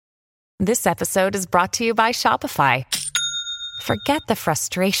This episode is brought to you by Shopify. Forget the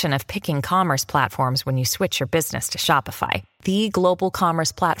frustration of picking commerce platforms when you switch your business to Shopify, the global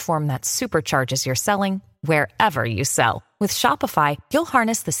commerce platform that supercharges your selling wherever you sell. With Shopify, you'll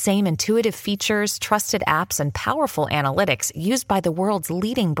harness the same intuitive features, trusted apps, and powerful analytics used by the world's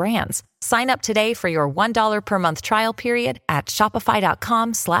leading brands. Sign up today for your $1 per month trial period at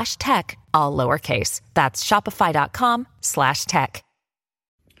shopify.com/tech, all lowercase. That's shopify.com/tech.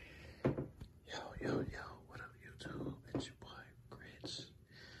 Yo, what up, YouTube? It's your boy, Grits,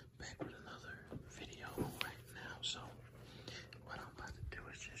 back with another video right now. So, what I'm about to do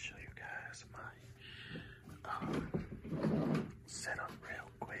is just show you guys my setup real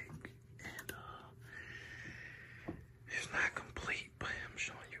quick. And, it's not complete, but I'm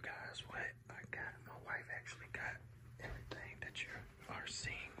showing you guys what I got. My wife actually got everything that you are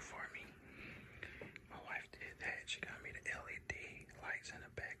seeing for me. My wife did that. She got me the LED lights in the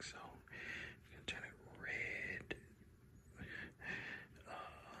back, so turn it red.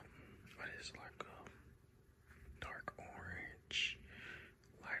 What is like a dark orange,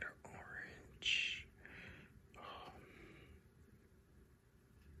 lighter orange,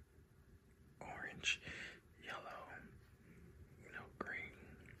 orange, yellow, green,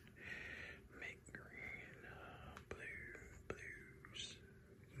 mint green, blues,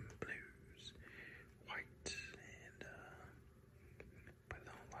 white, and put it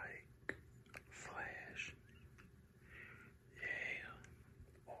on like flash,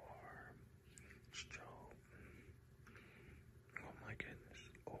 or strobe, oh my goodness,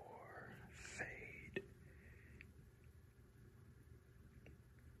 or fade,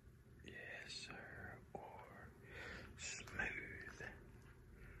 yes sir, or smooth,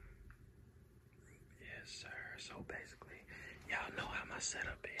 yes sir. So basically, y'all know how my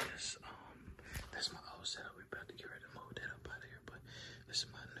setup is. That's my old setup. We about to get ready to move that up out of here, but this is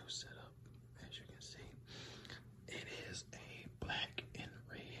my new setup. As you can see, it is a black and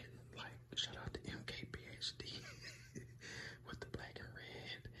red, like shout out to MKPHD with the black and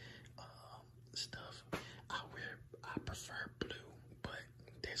red stuff. I prefer blue, but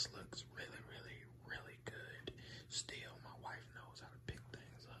this looks really good. Still, my wife knows how to pick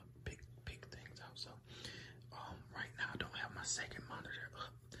things up, pick things out. So right now I don't have my second monitor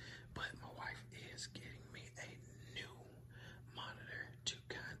up, but my wife is getting me a new monitor to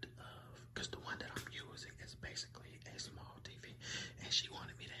kind of, because the one that I'm using is basically a small TV, and she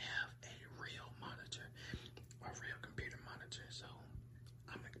wanted me to have a real monitor, a real computer monitor. So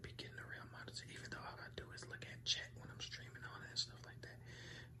I'm gonna be getting a real monitor, even though all I do is look at chat when I'm streaming on it and stuff like that.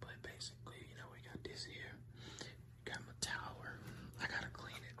 But basically, we got this here, got my tower. I gotta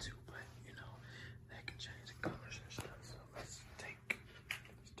clean it too, but that can change the colors and stuff. So let's turn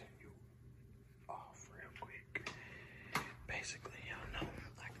you off real quick. Basically, y'all know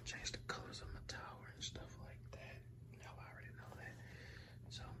I can change the colors of my tower and stuff like that. Y'all already know that.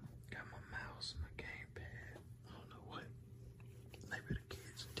 So, got my mouse, my gamepad. I don't know what. Maybe the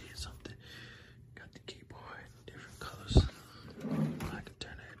kids did something. Got the keyboard, different colors. I can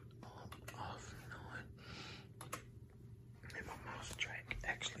turn it on, off, and on. And my mouse track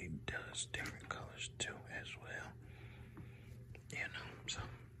actually does different colors too, as well. So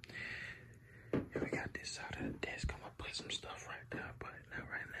here we got this side of the desk. I'm gonna put some stuff right there, but not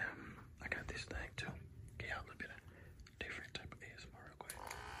right now. I got this thing too. Get y'all a little bit of different type of ASMR real quick.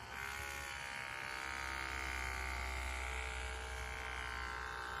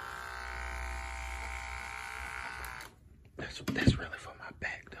 That's really for my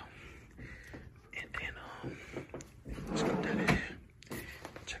back though. And then let's go down here.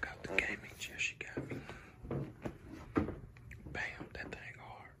 Check out the gaming chair she got me. Bam, that thing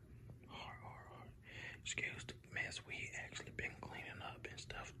hard. Excuse the mess. We actually been cleaning up and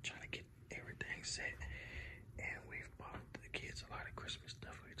stuff, trying to get everything set. And we've bought the kids a lot of Christmas